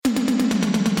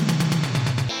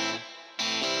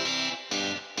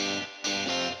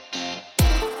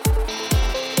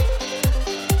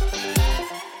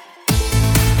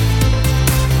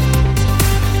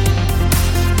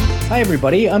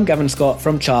everybody, I'm Gavin Scott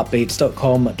from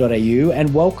chartbeats.com.au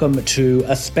and welcome to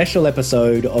a special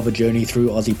episode of A Journey Through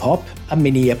Aussie Pop, a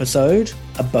mini episode,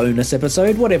 a bonus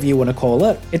episode, whatever you want to call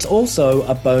it. It's also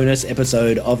a bonus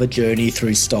episode of A Journey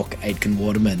Through Stock Aitken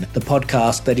Waterman, the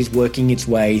podcast that is working its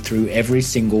way through every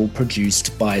single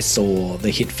produced by Saw, the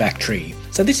hit factory.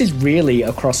 So this is really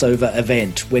a crossover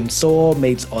event when Saw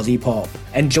meets Aussie Pop.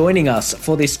 And joining us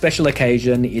for this special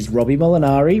occasion is Robbie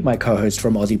Molinari, my co-host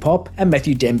from Aussie Pop, and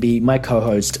Matthew Denby, my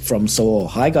co-host from Saw.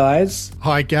 Hi, guys.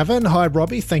 Hi, Gavin. Hi,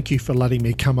 Robbie. Thank you for letting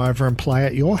me come over and play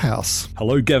at your house.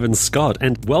 Hello, Gavin Scott,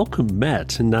 and welcome,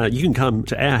 Matt. And you can come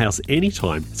to our house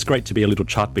anytime. It's great to be a little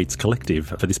Chartbeats collective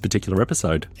for this particular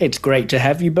episode. It's great to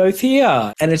have you both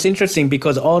here. And it's interesting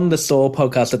because on the Saw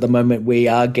podcast at the moment, we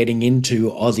are getting into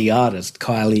Aussie artists,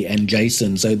 Kylie and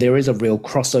Jason. So there is a real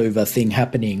crossover thing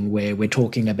happening where we're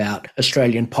talking about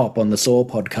Australian pop on the Saw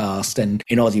podcast, and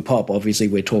in Aussie Pop, obviously,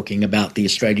 we're talking about the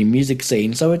Australian music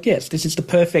scene. So yes, this is the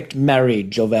perfect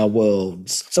marriage of our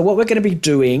worlds. So what we're going to be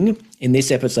doing in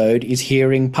this episode is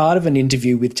hearing part of an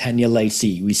interview with Tania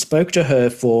Lacy. We spoke to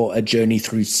her for A Journey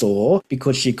Through Saw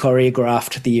because she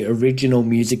choreographed the original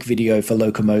music video for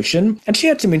Locomotion, and she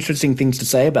had some interesting things to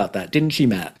say about that, didn't she,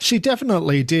 Matt? She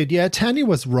definitely did. Yeah, Tania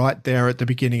was right there at the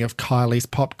beginning of Kylie's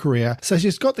pop career, so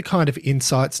she's got the kind of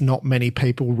insights not many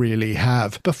people really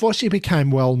have. Before she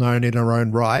became well known in her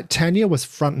own right, Tania was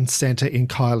front and centre in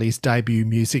Kylie's debut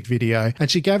music video,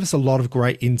 and she gave us a lot of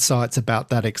great insights about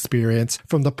that experience,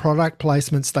 from the product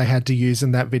placements they had to use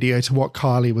in that video to what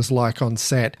Kylie was like on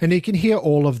set. And you can hear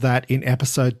all of that in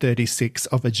episode 36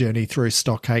 of A Journey Through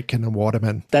Stock Aitken and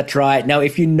Waterman. That's right. Now,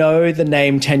 if you know the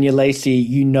name Tania Lacy,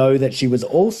 you know that she was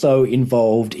also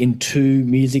involved in 2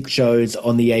 music shows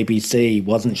on the ABC,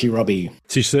 wasn't she, Robbie?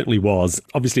 She certainly was.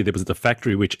 Obviously, there was The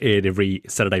Factory, which aired every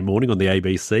Saturday morning on the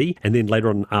ABC. And then later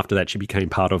on after that, she became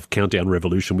part of Countdown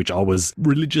Revolution, which I was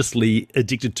religiously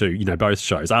addicted to, both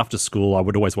shows. After school, I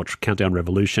would always watch Countdown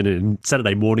Revolution. And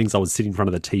Saturday mornings, I would sit in front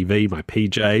of the TV, my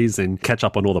PJs, and catch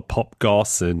up on all the pop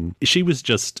goss. And she was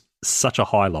just such a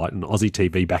highlight in Aussie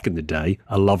TV back in the day.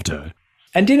 I loved her.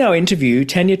 And in our interview,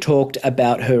 Tania talked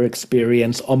about her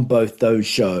experience on both those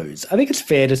shows. I think it's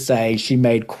fair to say she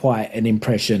made quite an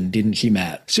impression, didn't she,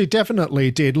 Matt? She definitely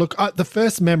did. Look, the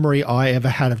first memory I ever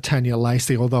had of Tania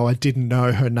Lacy, although I didn't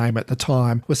know her name at the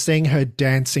time, was seeing her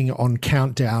dancing on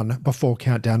Countdown before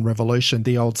Countdown Revolution,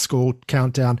 the old school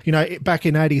Countdown. Back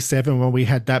in 87 when we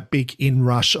had that big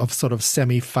inrush of sort of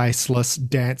semi-faceless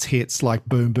dance hits like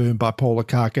Boom Boom by Paula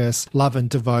Karkas, Love and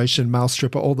Devotion, Male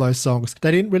Stripper, all those songs.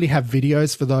 They didn't really have videos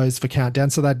for those for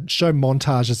Countdown, so they'd show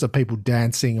montages of people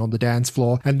dancing on the dance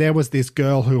floor, and there was this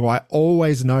girl who I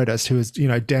always noticed who was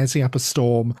dancing up a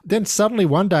storm. Then suddenly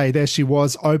one day there she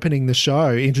was opening the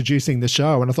show, introducing the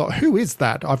show, and I thought, who is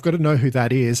that? I've got to know who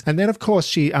that is. And then of course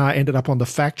she ended up on The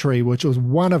Factory, which was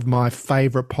one of my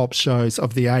favourite pop shows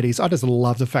of the 80s. I just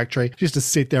loved The Factory. Just to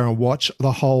sit there and watch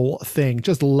the whole thing,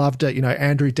 just loved it.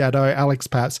 Andrew Daddo, Alex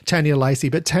Paps, Tania Lacy,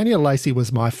 but Tania Lacy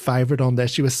was my favourite on there.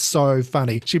 She was so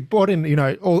funny. She brought in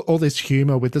all this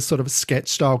humour with this sort of sketch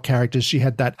style characters. She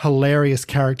had that hilarious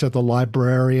character, the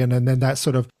librarian, and then that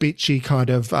sort of bitchy kind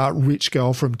of rich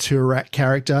girl from Turak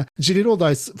character. And she did all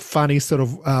those funny sort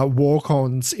of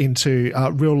walk-ons into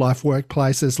real life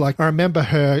workplaces. Like I remember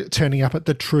her turning up at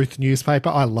the Truth newspaper.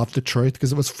 I loved the Truth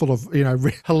because it was full of,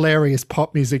 hilarious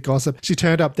pop music gossip. She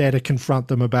turned up there to confront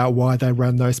them about why they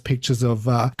ran those pictures of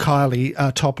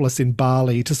Kylie topless in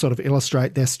Bali to sort of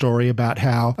illustrate their story about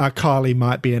how Kylie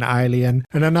might be an alien.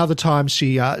 And another time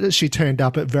she turned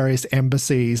up at various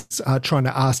embassies trying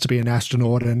to ask to be an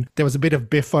astronaut, and there was a bit of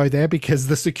biffo there because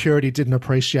the security didn't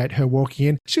appreciate her walking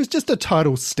in. She was just a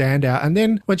total standout. And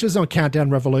then when she was on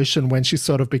Countdown Revolution, when she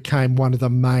sort of became one of the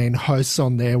main hosts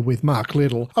on there with Mark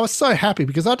Little, I was so happy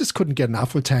because I just couldn't get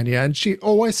enough of Tania, and she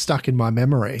always stuck in my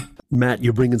memory. Matt,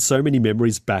 you're bringing so many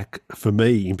memories back for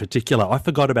me in particular. I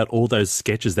forgot about all those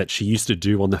sketches that she used to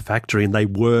do on The Factory, and they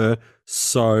were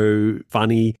so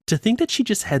funny. To think that she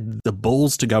just had the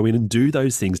balls to go in and do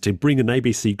those things, to bring an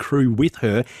ABC crew with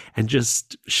her and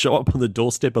just show up on the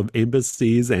doorstep of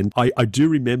embassies. And I do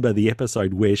remember the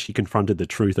episode where she confronted the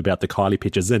truth about the Kylie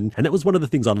pictures. And that was one of the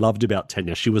things I loved about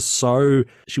Tania. She was pro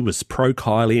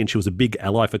Kylie, and she was a big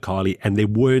ally for Kylie, and there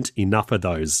weren't enough of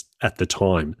those at the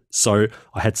time. So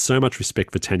I had so much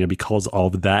respect for Tania because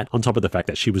of that, on top of the fact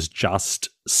that she was just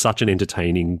such an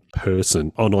entertaining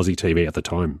person on Aussie TV at the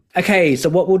time. Okay, so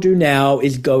what we'll do now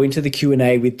is go into the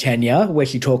Q&A with Tania, where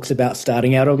she talks about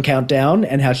starting out on Countdown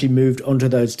and how she moved onto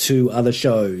those two other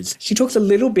shows. She talks a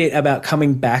little bit about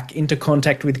coming back into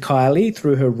contact with Kylie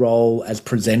through her role as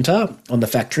presenter on The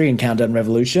Factory and Countdown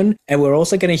Revolution. And we're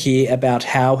also going to hear about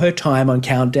how her time on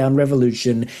Countdown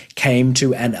Revolution came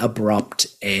to an abrupt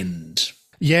end.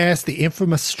 Yes, the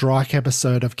infamous strike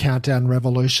episode of Countdown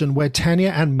Revolution where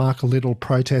Tania and Mark Little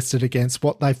protested against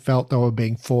what they felt they were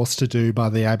being forced to do by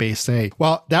the ABC.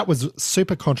 Well, that was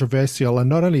super controversial, and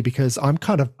not only because I'm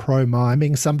kind of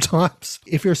pro-miming sometimes.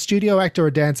 If you're a studio actor or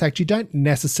a dance act, you don't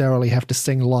necessarily have to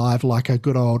sing live like a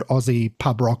good old Aussie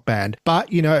pub rock band.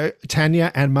 But, you know,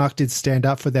 Tania and Mark did stand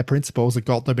up for their principles. It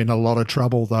got them in a lot of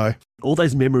trouble, though. All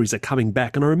those memories are coming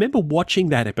back. And I remember watching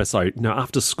that episode,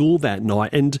 after school that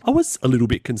night, and I was a little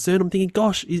bit concerned. I'm thinking,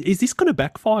 gosh, is this going to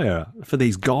backfire for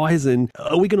these guys? And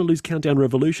are we going to lose Countdown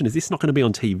Revolution? Is this not going to be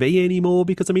on TV anymore?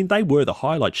 Because, they were the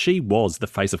highlight. She was the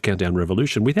face of Countdown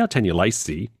Revolution. Without Tania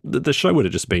Lacy, the show would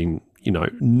have just been,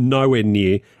 nowhere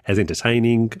near as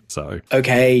entertaining. So,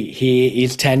 okay, here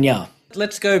is Tania.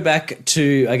 Let's go back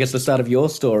to, I guess, the start of your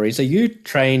story. So you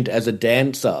trained as a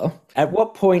dancer. At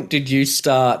what point did you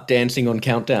start dancing on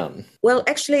Countdown? Well,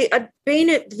 actually, I'd been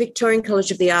at the Victorian College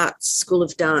of the Arts School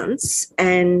of Dance,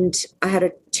 and I had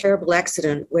a terrible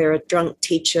accident where a drunk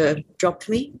teacher dropped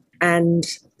me and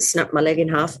snapped my leg in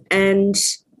half. And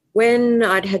when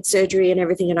I'd had surgery and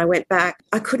everything and I went back,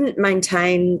 I couldn't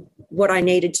maintain what I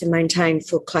needed to maintain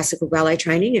for classical ballet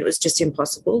training. It was just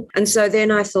impossible. And so then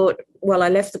I thought, I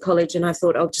left the college and I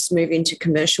thought I'll just move into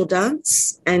commercial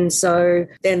dance. And so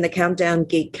then the Countdown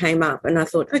gig came up and I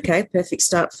thought, okay, perfect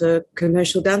start for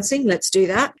commercial dancing. Let's do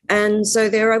that. And so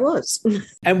there I was.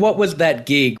 And what was that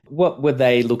gig? What were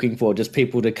they looking for? Just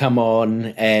people to come on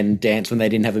and dance when they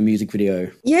didn't have a music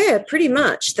video? Yeah, pretty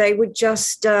much. They would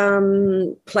just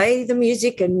play the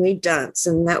music and we'd dance.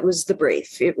 And that was the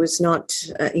brief. It was not,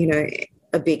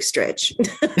 a big stretch.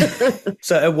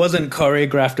 So it wasn't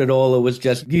choreographed at all. It was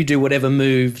just you do whatever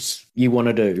moves you want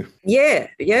to do.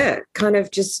 Yeah. Kind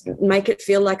of just make it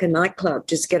feel like a nightclub.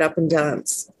 Just get up and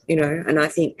dance, and I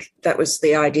think that was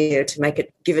the idea, to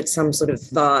give it some sort of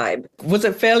vibe. Was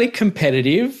it fairly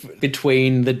competitive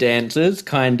between the dancers?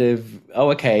 Kind of,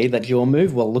 okay, that's your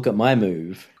move. Well, look at my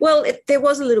move. Well, there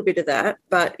was a little bit of that,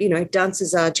 but,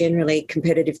 dancers are generally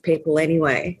competitive people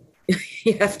anyway.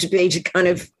 You have to be to kind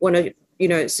of want to,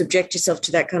 subject yourself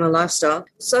to that kind of lifestyle.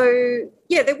 So,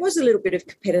 yeah, there was a little bit of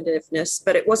competitiveness,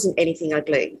 but it wasn't anything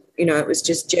ugly. It was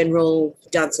just general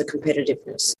dancer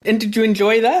competitiveness. And did you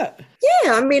enjoy that?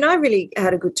 Yeah, I really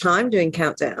had a good time doing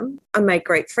Countdown. I made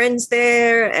great friends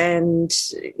there and,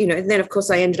 then, of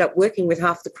course, I ended up working with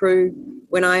half the crew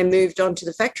when I moved on to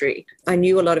the Factory. I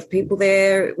knew a lot of people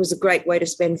there. It was a great way to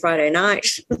spend Friday night.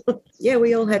 Yeah,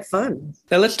 we all had fun.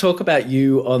 Now, let's talk about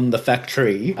you on the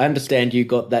Factory. I understand you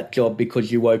got that job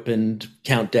because you opened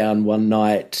Countdown one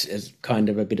night as kind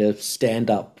of a bit of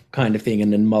stand-up kind of thing,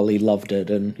 and then Molly loved it.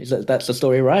 And that's the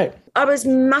story, right? I was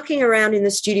mucking around in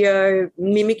the studio,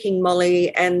 mimicking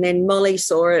Molly, and then Molly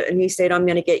saw it and he said, I'm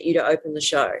going to get you to open the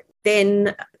show.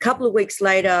 Then a couple of weeks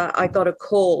later, I got a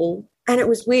call. And it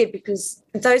was weird because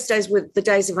those days were the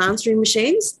days of answering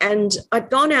machines. And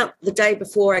I'd gone out the day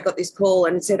before I got this call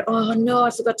and it said, oh, no, I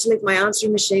forgot to leave my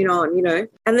answering machine on,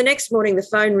 And the next morning the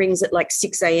phone rings at like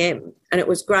 6 a.m. And it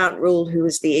was Grant Rule, who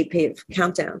was the EP of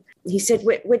Countdown. He said,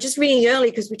 we're just ringing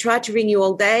early because we tried to ring you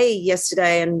all day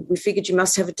yesterday and we figured you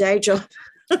must have a day job.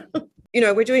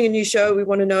 We're doing a new show. We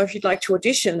want to know if you'd like to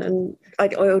audition. And I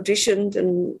auditioned,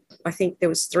 and I think there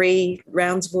was 3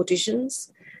 rounds of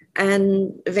auditions.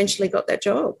 And eventually got that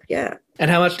job, yeah. And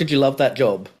how much did you love that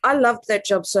job? I loved that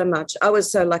job so much. I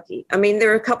was so lucky. There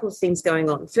are a couple of things going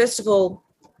on. First of all,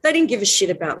 they didn't give a shit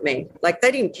about me. Like, they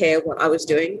didn't care what I was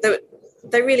doing.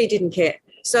 They really didn't care.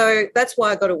 So that's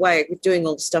why I got away with doing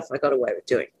all the stuff I got away with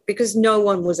doing, because no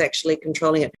one was actually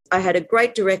controlling it. I had a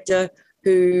great director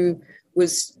who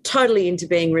was totally into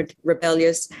being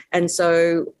rebellious. And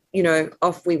so,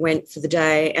 off we went for the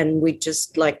day and we'd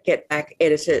just get back,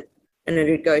 edit it, and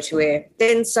it would go to air.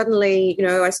 Then suddenly,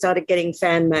 I started getting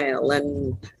fan mail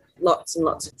and lots and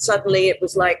lots. Suddenly it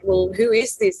was like, well, who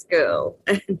is this girl?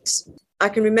 And I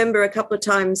can remember a couple of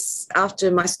times after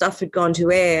my stuff had gone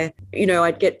to air,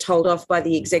 I'd get told off by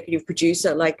the executive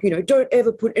producer, don't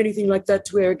ever put anything like that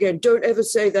to air again. Don't ever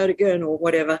say that again or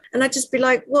whatever. And I'd just be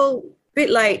like, well, a bit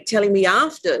late telling me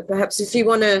after. Perhaps if you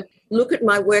want to look at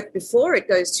my work before it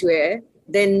goes to air,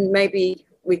 then maybe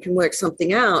we can work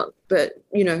something out. But,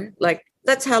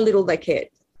 that's how little they cared.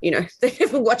 They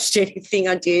never watched anything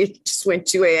I did, just went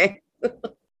to air.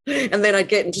 And then I'd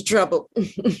get into trouble.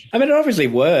 I mean, it obviously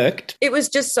worked. It was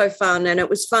just so fun, and it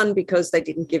was fun because they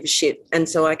didn't give a shit, and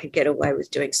so I could get away with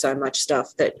doing so much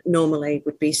stuff that normally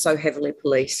would be so heavily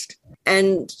policed.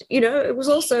 And, it was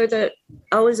also that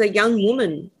I was a young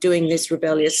woman doing this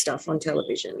rebellious stuff on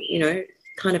television,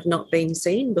 kind of not being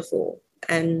seen before.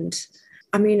 And,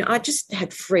 I mean, I just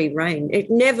had free reign.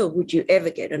 Never would you ever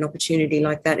get an opportunity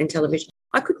like that in television.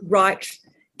 I could write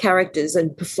characters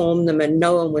and perform them, and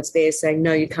no one was there saying,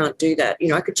 no, you can't do that.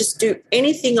 I could just do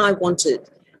anything I wanted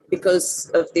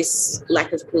because of this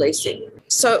lack of policing.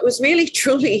 So it was really,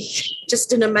 truly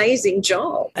just an amazing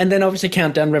job. And then obviously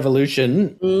Countdown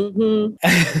Revolution.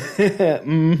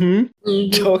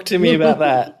 Talk to me about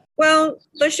that. Well,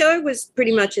 the show was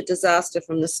pretty much a disaster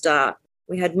from the start.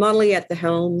 We had Molly at the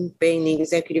helm being the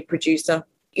executive producer.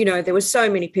 There were so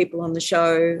many people on the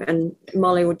show, and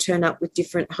Molly would turn up with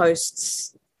different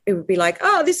hosts. It would be like,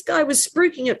 oh, this guy was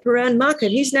spruiking at Paran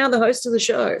Market. He's now the host of the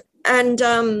show. And,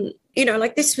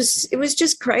 it was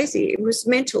just crazy. It was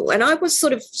mental. And I was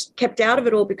sort of kept out of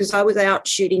it all because I was out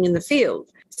shooting in the field.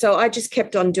 So I just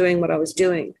kept on doing what I was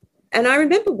doing. And I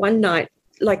remember one night,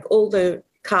 all the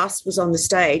cast was on the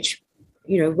stage,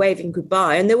 waving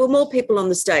goodbye. And there were more people on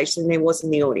the stage than there was in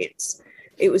the audience.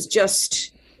 It was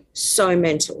just so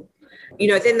mental.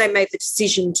 Then they made the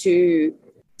decision to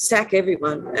sack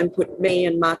everyone and put me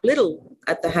and Mark Little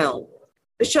at the helm.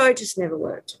 The show just never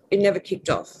worked. It never kicked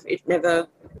off. It never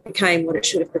became what it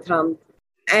should have become.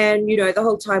 And, the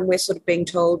whole time we're sort of being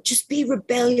told, just be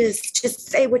rebellious, just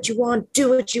say what you want, do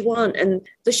what you want. And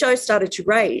the show started to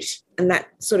rage, and that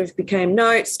sort of became,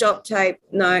 no, stop tape,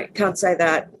 no, can't say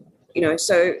that.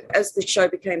 So as the show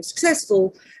became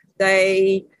successful,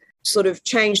 they sort of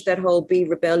changed that whole be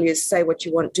rebellious, say what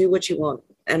you want, do what you want.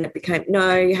 And it became,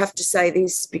 no, you have to say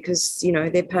this because,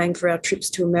 they're paying for our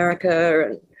trips to America.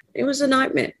 And it was a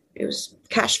nightmare. It was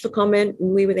cash for comment,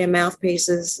 and we were their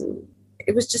mouthpieces. And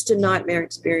it was just a nightmare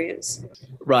experience.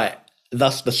 Right.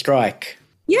 Thus the strike.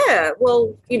 Yeah.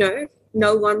 Well,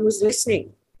 no one was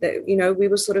listening. We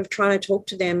were sort of trying to talk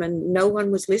to them, and no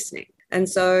one was listening. And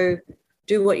so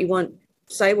do what you want,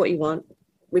 say what you want.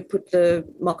 We put the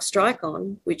mock strike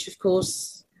on, which, of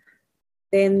course,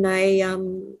 then they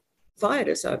fired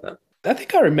us over. I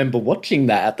think I remember watching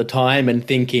that at the time and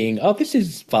thinking, oh, this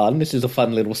is fun. This is a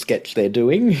fun little sketch they're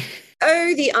doing.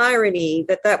 Oh, the irony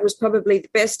that was probably the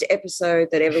best episode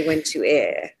that ever went to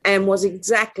air and was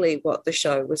exactly what the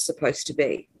show was supposed to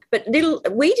be. But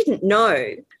we didn't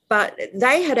know, but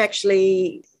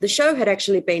the show had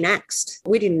actually been axed.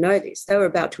 We didn't know this. They were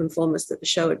about to inform us that the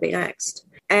show had been axed.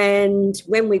 And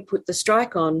when we put the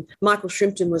strike on, Michael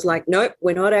Shrimpton was like, nope,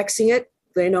 we're not axing it.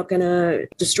 They're not going to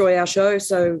destroy our show.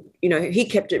 So, he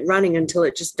kept it running until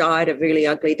it just died a really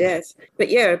ugly death. But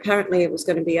yeah, apparently it was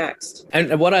going to be axed.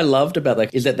 And what I loved about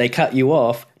that is that they cut you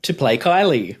off to play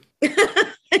Kylie.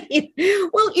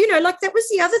 Well, that was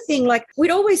the other thing.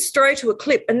 We'd always throw to a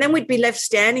clip, and then we'd be left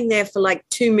standing there for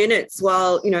 2 minutes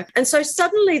while, and so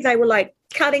suddenly they were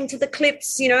cutting to the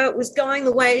clips, it was going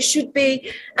the way it should be.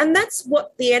 And that's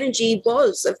what the energy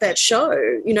was of that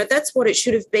show. That's what it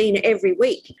should have been every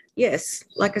week. Yes,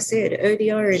 like I said, oh,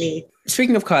 the irony.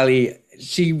 Speaking of Kylie,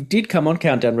 she did come on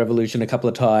Countdown Revolution a couple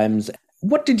of times.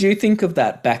 What did you think of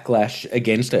that backlash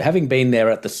against her? Having been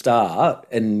there at the start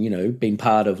and, been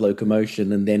part of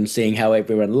Locomotion, and then seeing how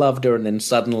everyone loved her, and then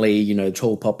suddenly,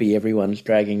 Tall Poppy, everyone's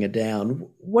dragging her down.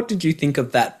 What did you think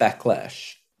of that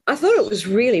backlash? I thought it was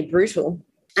really brutal,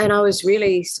 and I was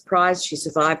really surprised she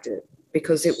survived it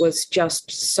because it was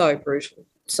just so brutal.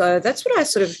 So that's what I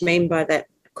sort of mean by that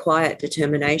quiet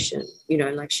determination,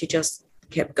 she just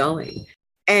kept going.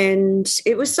 And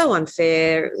it was so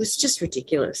unfair. It was just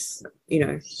ridiculous,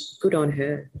 good on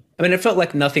her. I mean, it felt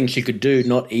like nothing she could do,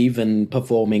 not even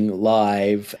performing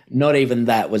live, not even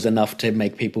that was enough to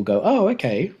make people go, oh,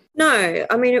 okay. No,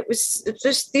 I mean, it was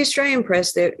just the Australian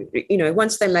press that,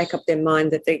 once they make up their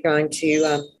mind that they're going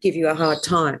to give you a hard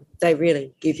time, they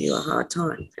really give you a hard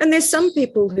time. And there's some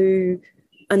people who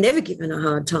are never given a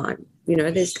hard time.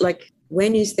 There's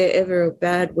when is there ever a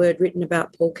bad word written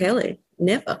about Paul Kelly?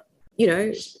 Never.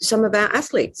 Some of our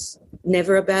athletes,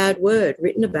 never a bad word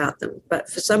written about them. But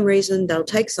for some reason, they'll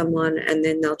take someone and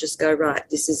then they'll just go, right,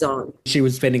 this is on. She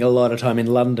was spending a lot of time in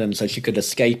London, so she could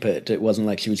escape it. It wasn't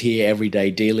like she was here every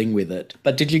day dealing with it.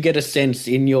 But did you get a sense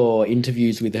in your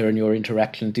interviews with her and your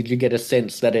interaction, did you get a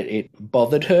sense that it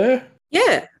bothered her?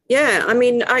 Yeah. I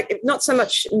mean, not so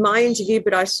much my interview,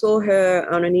 but I saw her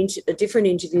on a different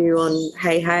interview on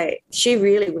Hey Hey. She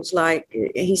really was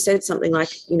he said something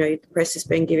like, the press has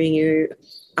been giving you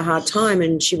a hard time.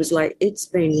 And she was like, it's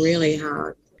been really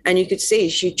hard. And you could see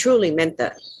she truly meant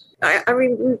that. I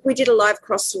mean, we did a live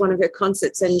cross to one of her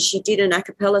concerts, and she did an a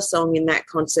cappella song in that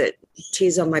concert,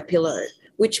 Tears on My Pillow,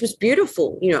 which was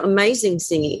beautiful, amazing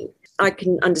singing. I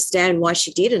can understand why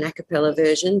she did an a cappella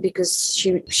version, because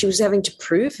she was having to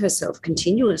prove herself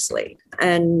continuously,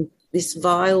 and this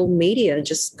vile media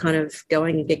just kind of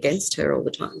going against her all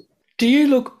the time. Do you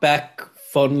look back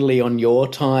fondly on your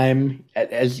time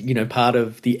as, part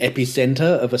of the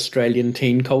epicenter of Australian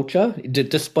teen culture,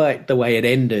 despite the way it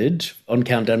ended on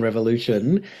Countdown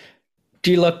Revolution?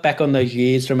 Do you look back on those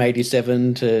years from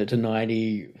 87 to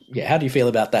 90? Yeah, how do you feel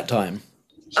about that time?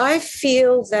 I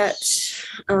feel that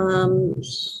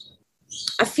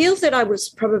I was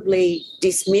probably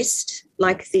dismissed,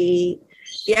 like the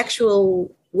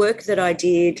actual work that I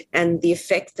did and the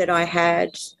effect that I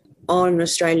had on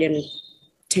Australian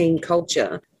teen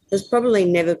culture has probably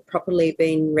never properly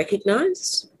been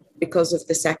recognised because of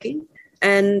the sacking.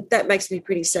 And that makes me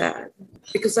pretty sad,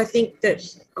 because I think that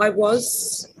I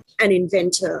was an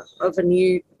inventor of a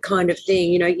new kind of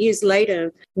thing. Years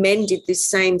later, men did this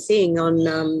same thing on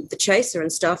The Chaser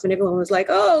and stuff, and everyone was like,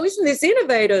 oh, isn't this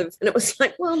innovative? And it was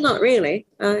like, well, not really.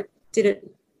 I did it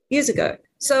years ago.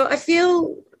 So I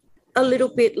feel a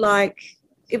little bit like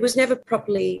it was never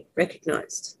properly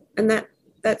recognised, and that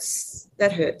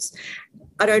hurts.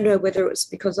 I don't know whether it was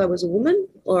because I was a woman,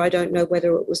 or I don't know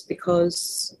whether it was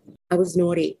because I was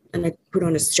naughty and I put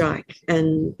on a strike,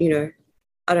 and,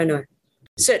 I don't know.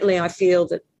 Certainly I feel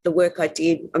that the work I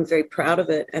did, I'm very proud of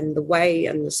it, and the way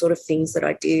and the sort of things that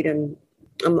I did, and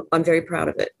I'm very proud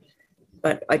of it.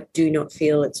 But I do not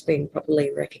feel it's been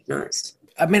properly recognised.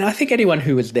 I mean, I think anyone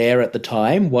who was there at the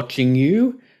time watching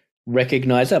you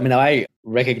recognize it. I mean, I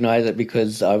recognize it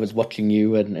because I was watching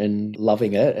you and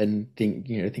loving it and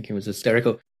thinking it was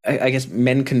hysterical. I guess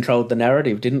men controlled the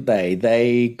narrative, didn't they?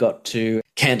 They got to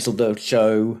cancel the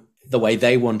show the way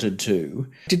they wanted to.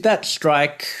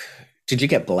 Did you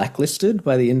get blacklisted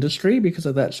by the industry because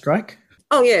of that strike?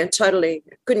 Oh, yeah, totally.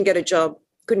 Couldn't get a job.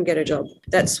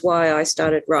 That's why I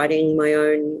started writing my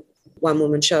own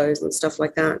one-woman shows and stuff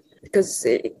like that, because,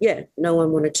 no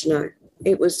one wanted to know.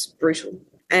 It was brutal.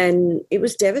 And it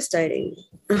was devastating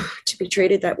to be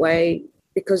treated that way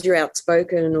because you're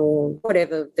outspoken or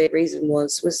whatever their reason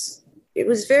was it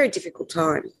was a very difficult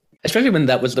time. Especially when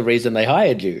that was the reason they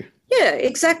hired you. Yeah,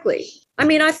 exactly. I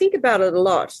mean, I think about it a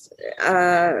lot.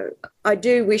 I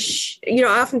do wish, I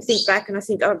often think back and I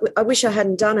think, I wish I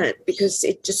hadn't done it, because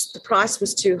the price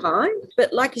was too high.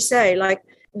 But like you say,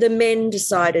 the men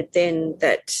decided then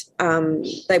that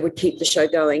they would keep the show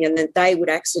going and then they would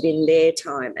exit in their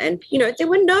time. And, there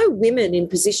were no women in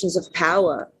positions of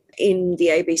power in the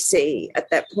ABC at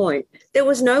that point. There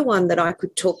was no one that I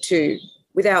could talk to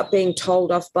without being told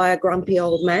off by a grumpy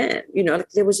old man.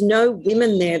 There was no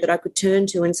women there that I could turn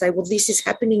to and say, well, this is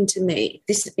happening to me.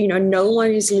 No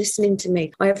one is listening to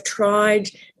me. I have tried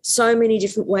so many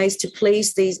different ways to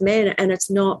please these men and it's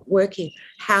not working.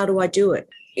 How do I do it?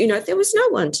 There was no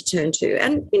one to turn to.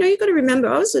 And, you've got to remember,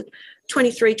 I was a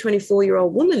 23,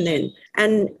 24-year-old woman then.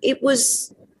 And it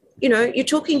was, you're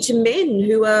talking to men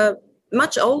who are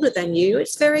much older than you.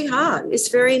 It's very hard. It's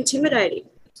very intimidating.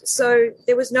 So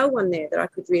there was no one there that I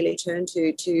could really turn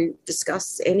to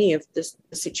discuss any of the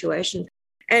situation.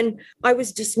 And I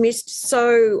was dismissed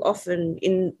so often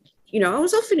I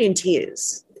was often in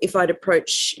tears if I'd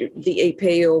approach the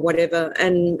EP or whatever,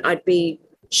 and I'd be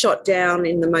shot down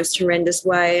in the most horrendous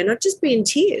way and I'd just be in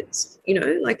tears,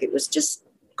 it was just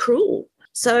cruel.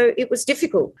 So it was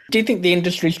difficult. Do you think the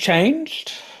industry's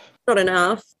changed? Not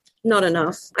enough.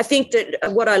 I think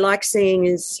that what I like seeing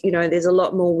is, there's a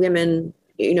lot more women,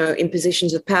 in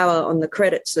positions of power on the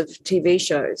credits of TV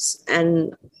shows,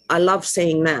 and I love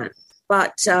seeing that.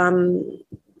 But the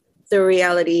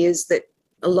reality is that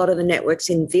a lot of the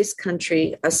networks in this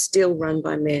country are still run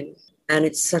by men, and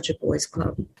it's such a boys'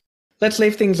 club. Let's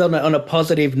leave things on a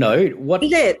positive note. What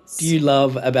do you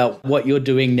love about what you're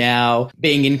doing now,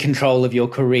 being in control of your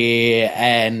career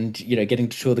and, getting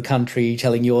to tour the country,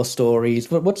 telling your stories?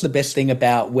 What's the best thing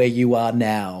about where you are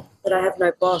now? That I have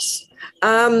no boss.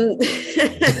 No,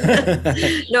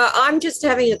 I'm just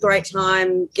having a great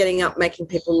time getting up, making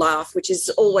people laugh, which is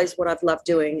always what I've loved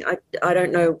doing. I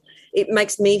don't know. It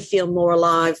makes me feel more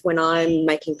alive when I'm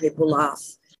making people laugh.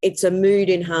 It's a mood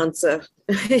enhancer.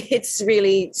 It's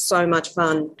really so much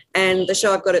fun. And the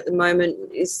show I've got at the moment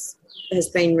has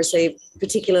been received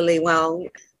particularly well.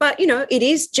 But, it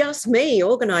is just me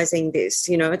organising this.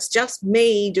 It's just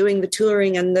me doing the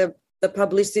touring and the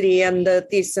publicity and the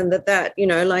this and the that,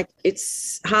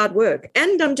 it's hard work.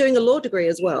 And I'm doing a law degree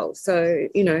as well. So,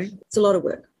 it's a lot of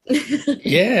work.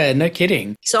 Yeah, no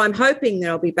kidding. So I'm hoping that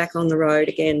I'll be back on the road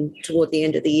again toward the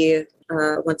end of the year.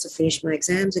 once I finish my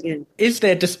exams again. Is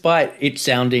there, despite it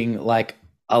sounding like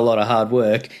a lot of hard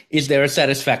work, is there a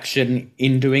satisfaction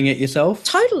in doing it yourself?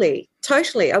 Totally.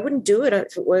 I wouldn't do it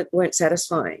if it weren't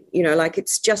satisfying. Like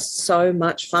it's just so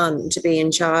much fun to be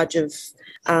in charge of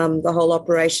the whole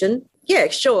operation. Yeah,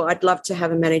 sure, I'd love to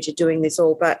have a manager doing this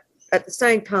all, but at the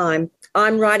same time,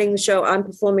 I'm writing the show, I'm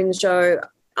performing the show,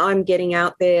 I'm getting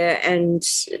out there, and,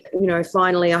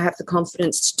 finally I have the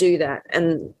confidence to do that.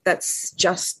 And that's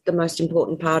just the most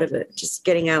important part of it, just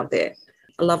getting out there.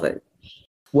 I love it.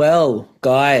 Well,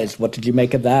 guys, what did you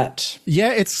make of that?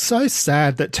 Yeah, it's so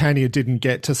sad that Tania didn't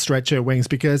get to stretch her wings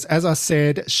because, as I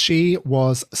said, she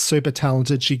was super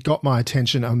talented. She got my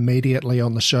attention immediately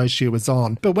on the show she was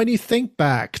on. But when you think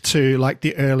back to like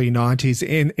the early 90s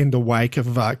in the wake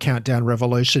of Countdown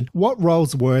Revolution, what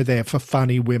roles were there for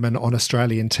funny women on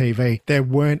Australian TV? There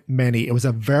weren't many. It was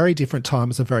a very different time. It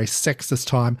was a very sexist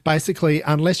time. Basically,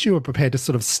 unless you were prepared to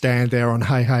sort of stand there on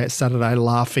Hey Hey It's Saturday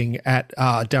laughing at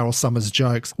Daryl Summers'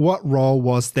 jokes, what role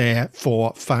was there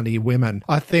for funny women?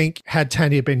 I think had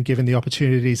Tania been given the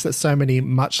opportunities that so many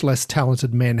much less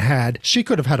talented men had, she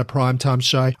could have had a primetime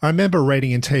show. I remember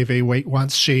reading in TV Week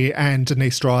once she and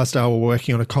Denise Drysdale were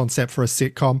working on a concept for a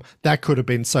sitcom. That could have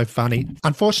been so funny.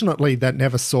 Unfortunately, that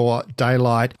never saw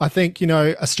daylight. I think,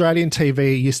 Australian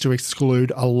TV used to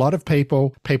exclude a lot of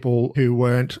people who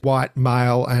weren't white,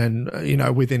 male, and,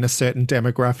 within a certain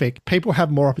demographic. People have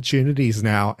more opportunities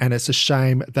now, and it's a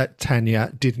shame that Tania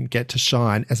didn't get to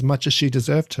shine as much as she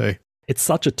deserved to. It's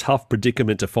such a tough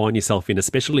predicament to find yourself in,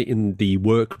 especially in the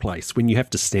workplace, when you have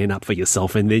to stand up for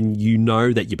yourself and then you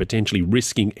know that you're potentially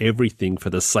risking everything for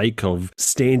the sake of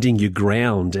standing your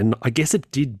ground. And I guess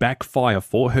it did backfire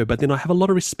for her, but then I have a lot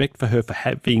of respect for her for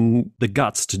having the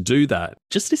guts to do that.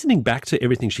 Just listening back to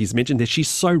everything she's mentioned there, she's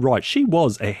so right. She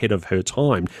was ahead of her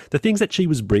time. The things that she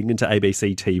was bringing to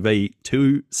ABC TV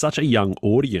to such a young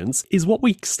audience is what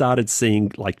we started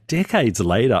seeing like decades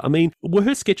later. I mean, were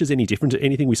her sketches any different to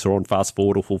anything we saw on Fast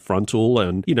Forward or Full Frontal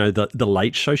and, the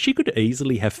Late Show? She could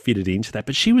easily have fitted into that,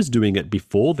 but she was doing it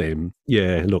before them.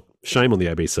 Yeah, look, shame on the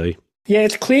ABC. Yeah,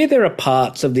 it's clear there are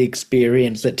parts of the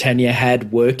experience that Tania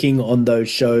had working on those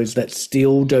shows that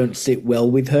still don't sit well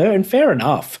with her, and fair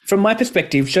enough. From my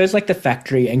perspective, shows like The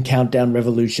Factory and Countdown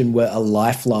Revolution were a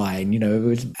lifeline.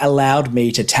 It allowed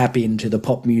me to tap into the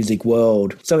pop music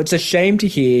world. So it's a shame to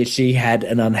hear she had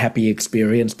an unhappy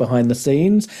experience behind the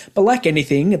scenes. But like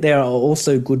anything, there are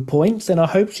also good points, and I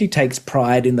hope she takes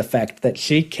pride in the fact that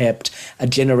she kept a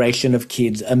generation of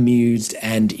kids amused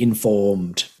and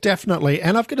informed. Definitely.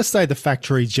 And I've got to say The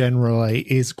Factory generally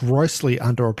is grossly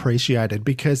underappreciated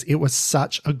because it was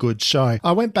such a good show.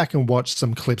 I went back and watched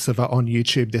some clips of it on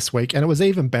YouTube this week and it was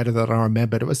even better than I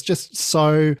remembered. It was just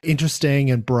so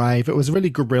interesting and brave. It was really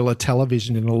guerrilla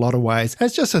television in a lot of ways.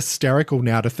 It's just hysterical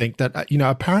now to think that,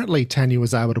 apparently Tania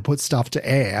was able to put stuff to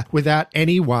air without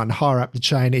anyone higher up the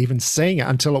chain even seeing it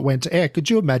until it went to air. Could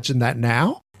you imagine that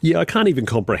now? Yeah, I can't even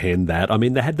comprehend that. I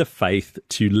mean, they had the faith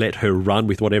to let her run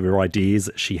with whatever ideas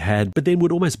she had, but then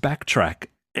would almost backtrack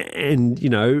and,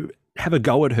 have a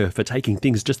go at her for taking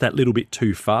things just that little bit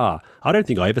too far. I don't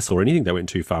think I ever saw anything that went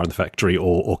too far in The Factory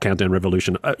or Countdown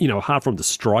Revolution. Apart from the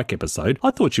strike episode,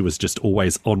 I thought she was just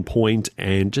always on point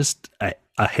and just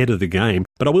ahead of the game.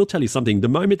 But I will tell you something, the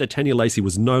moment that Tania Lacy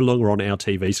was no longer on our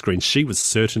TV screens, she was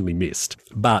certainly missed.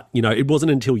 But, it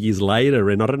wasn't until years later,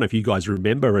 and I don't know if you guys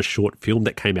remember a short film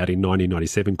that came out in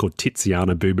 1997 called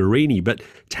Tiziana Bubarini, but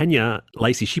Tania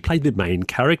Lacy, she played the main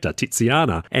character,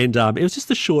 Tiziana, and it was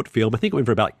just a short film. I think it went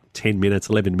for about 10 minutes,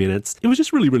 11 minutes. It was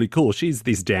just really, really cool. She's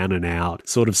this down and out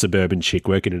sort of suburban chick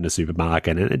working in a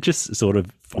supermarket, and it just sort of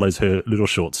follows her little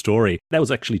short story. That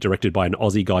was actually directed by an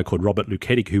Aussie guy called Robert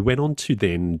Luketic, who went on to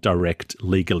then direct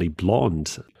Legally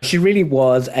Blonde. She really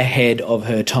was ahead of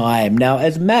her time. Now,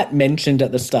 as Matt mentioned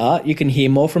at the start, you can hear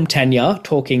more from Tania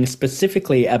talking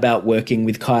specifically about working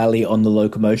with Kylie on the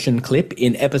Locomotion clip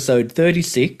in episode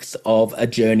 36 of A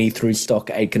Journey Through Stock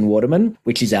Aitken Waterman,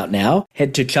 which is out now.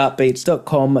 Head to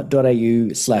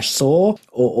chartbeats.com.au/saw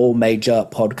or all major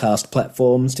podcast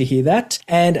platforms to hear that.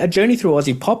 And A Journey Through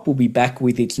Aussie Pop will be back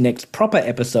with its next proper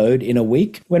episode in a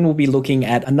week when we'll be looking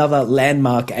at another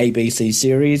landmark ABC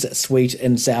series, Sweet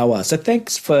and Sour. So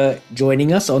thanks for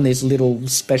joining us on this little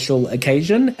special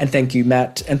occasion. And thank you,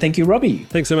 Matt. And thank you, Robbie.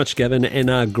 Thanks so much, Gavin.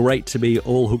 And great to be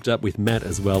all hooked up with Matt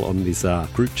as well on this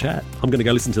group chat. I'm going to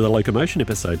go listen to the Locomotion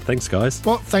episode. Thanks, guys.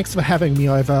 Well, thanks for having me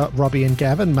over, Robbie and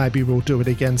Gavin. Maybe we'll do it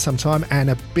again sometime. And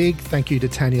a big thank you to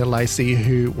Tania Lacy,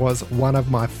 who was one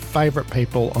of my favourite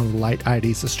people on late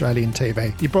 80s Australian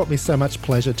TV. You brought me so much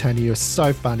pleasure, Tania. You're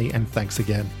so funny, and thanks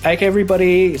again. Okay,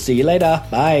 everybody. See you later.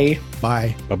 Bye.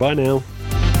 Bye. Bye-bye now.